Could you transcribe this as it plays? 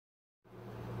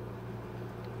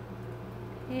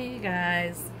Hey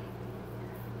guys,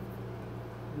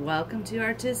 welcome to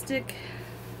Artistic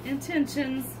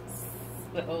Intentions.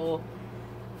 So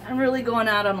I'm really going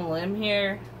out on a limb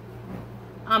here.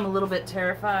 I'm a little bit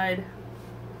terrified.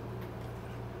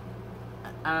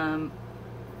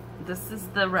 This is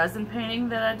the resin painting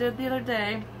that I did the other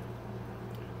day.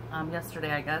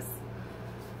 Yesterday, I guess.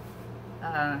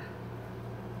 And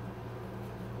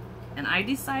I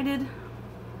decided,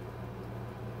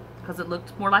 because it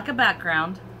looked more like a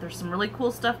background, there's some really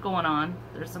cool stuff going on.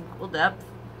 There's some cool depth.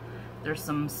 There's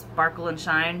some sparkle and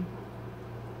shine.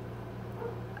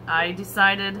 I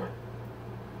decided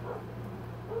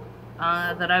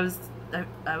that I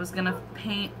was gonna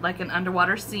paint like an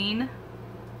underwater scene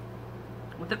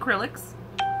with acrylics,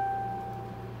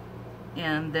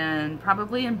 and then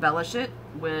probably embellish it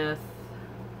with,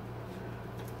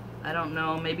 I don't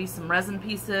know, maybe some resin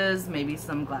pieces, maybe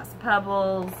some glass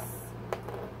pebbles.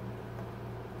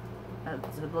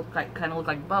 It looked like, kind of look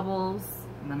like bubbles.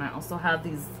 And then I also have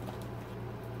these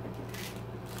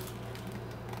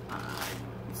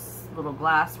little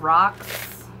glass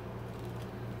rocks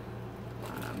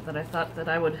that I thought that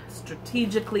I would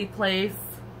strategically place.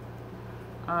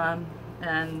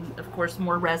 And of course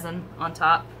more resin on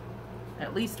top.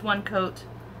 At least one coat,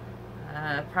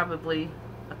 probably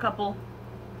a couple.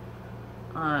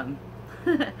 I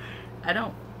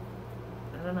don't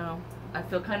know. I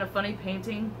feel kind of funny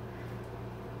painting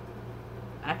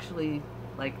actually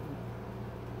like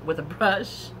with a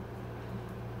brush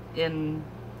in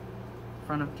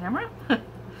front of a camera.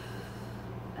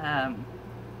 I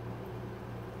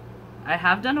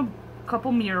have done a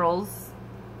couple murals,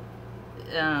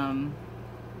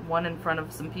 one in front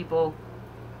of some people,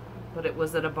 but it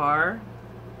was at a bar,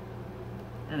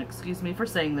 and excuse me for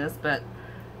saying this, but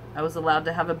I was allowed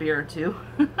to have a beer or two,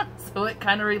 so it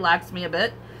kind of relaxed me a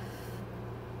bit.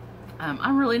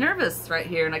 I'm really nervous right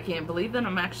here, and I can't believe that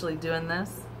I'm actually doing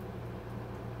this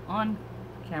on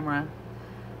camera,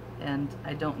 and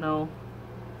I don't know.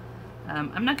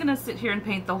 I'm not gonna sit here and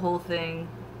paint the whole thing,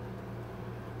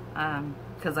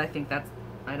 because I think that's,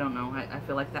 I don't know, I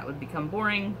feel like that would become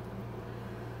boring,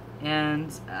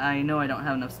 and I know I don't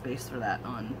have enough space for that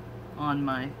on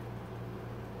my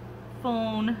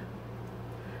phone.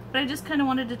 But I just kind of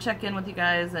wanted to check in with you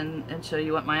guys and show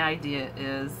you what my idea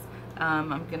is.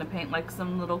 I'm gonna paint like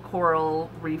some little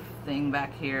coral reef thing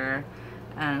back here,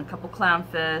 and a couple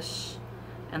clownfish,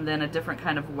 and then a different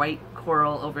kind of white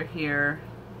coral over here.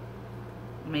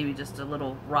 Maybe just a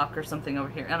little rock or something over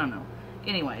here. I don't know.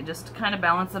 Anyway, just to kind of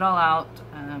balance it all out.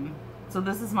 So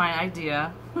this is my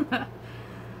idea.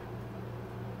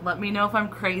 Let me know if I'm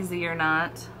crazy or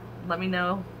not. Let me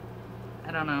know,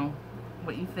 I don't know,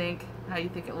 what you think, how you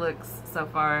think it looks so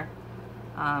far.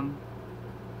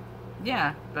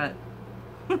 Yeah, but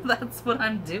that's what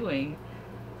I'm doing.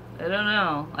 I don't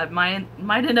know. It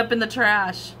might end up in the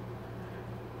trash.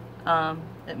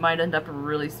 It might end up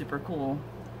really super cool.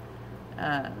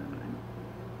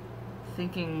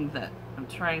 Thinking that I'm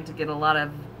trying to get a lot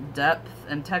of depth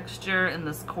and texture in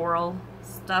this coral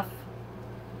stuff.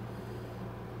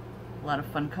 A lot of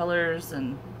fun colors,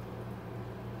 and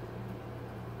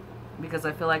because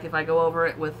I feel like if I go over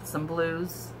it with some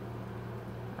blues,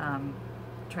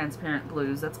 transparent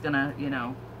blues, that's gonna, you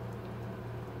know,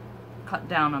 cut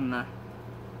down on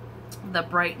the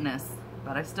brightness,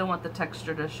 but I still want the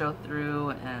texture to show through,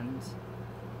 and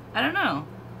I don't know.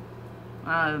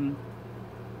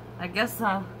 I guess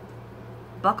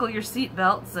buckle your seat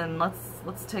belts and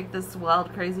let's take this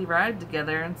wild, crazy ride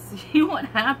together and see what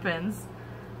happens.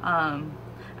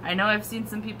 I know I've seen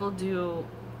some people do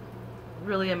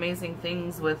really amazing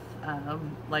things with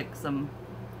like some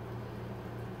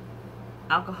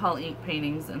alcohol ink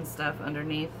paintings and stuff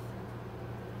underneath.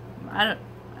 I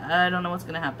don't know what's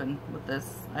gonna happen with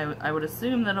this. I would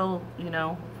assume that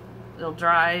it'll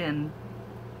dry, and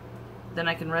then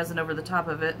I can resin over the top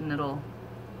of it, and it'll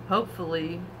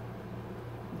hopefully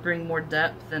bring more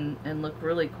depth and look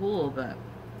really cool, but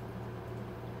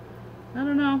I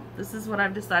don't know. This is what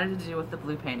I've decided to do with the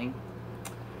blue painting.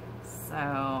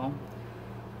 So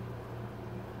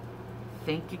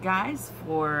thank you guys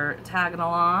for tagging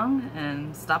along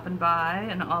and stopping by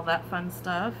and all that fun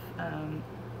stuff.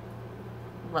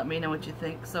 Let me know what you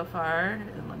think so far,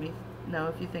 and let me know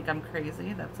if you think I'm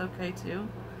crazy. That's okay too.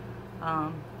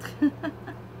 I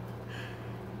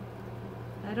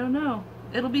don't know.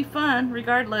 It'll be fun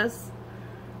regardless.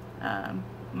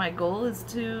 My goal is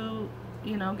to,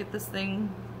 you know, get this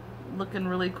thing looking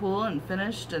really cool and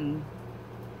finished, and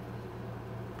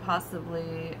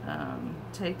possibly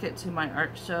take it to my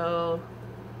art show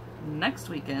next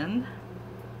weekend.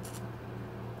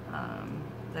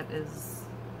 That is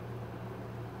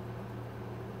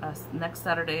next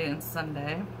Saturday and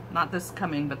Sunday. Not this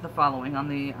coming, but the following, on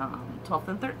the 12th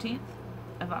and 13th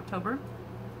of October.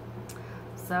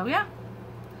 So yeah,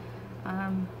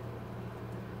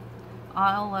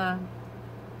 I'll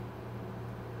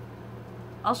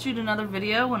shoot another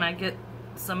video when I get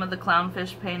some of the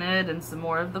clownfish painted and some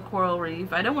more of the coral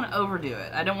reef. I don't want to overdo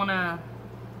it. I don't know.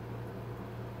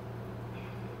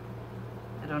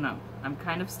 I'm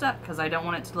kind of stuck because I don't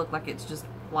want it to look like it's just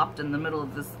plopped in the middle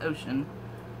of this ocean.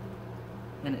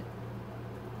 And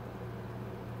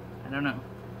I don't know.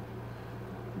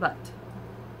 But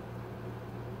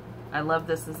I love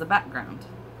this as a background.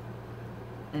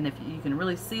 And if you can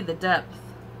really see the depth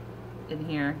in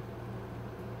here.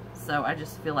 So I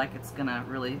just feel like it's gonna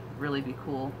really, really be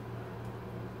cool.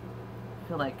 I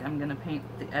feel like I'm gonna paint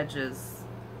the edges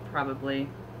probably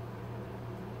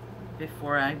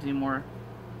before I do more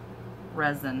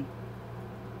resin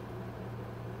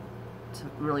to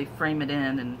really frame it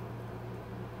in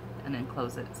and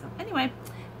enclose it. So anyway,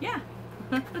 yeah.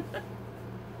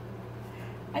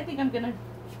 I think I'm gonna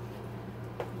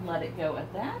let it go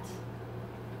at that.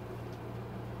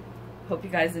 Hope you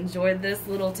guys enjoyed this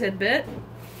little tidbit.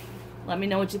 Let me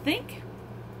know what you think.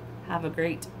 Have a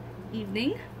great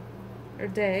evening or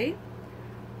day,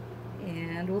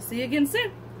 and we'll see you again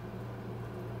soon.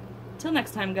 Till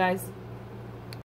next time, guys.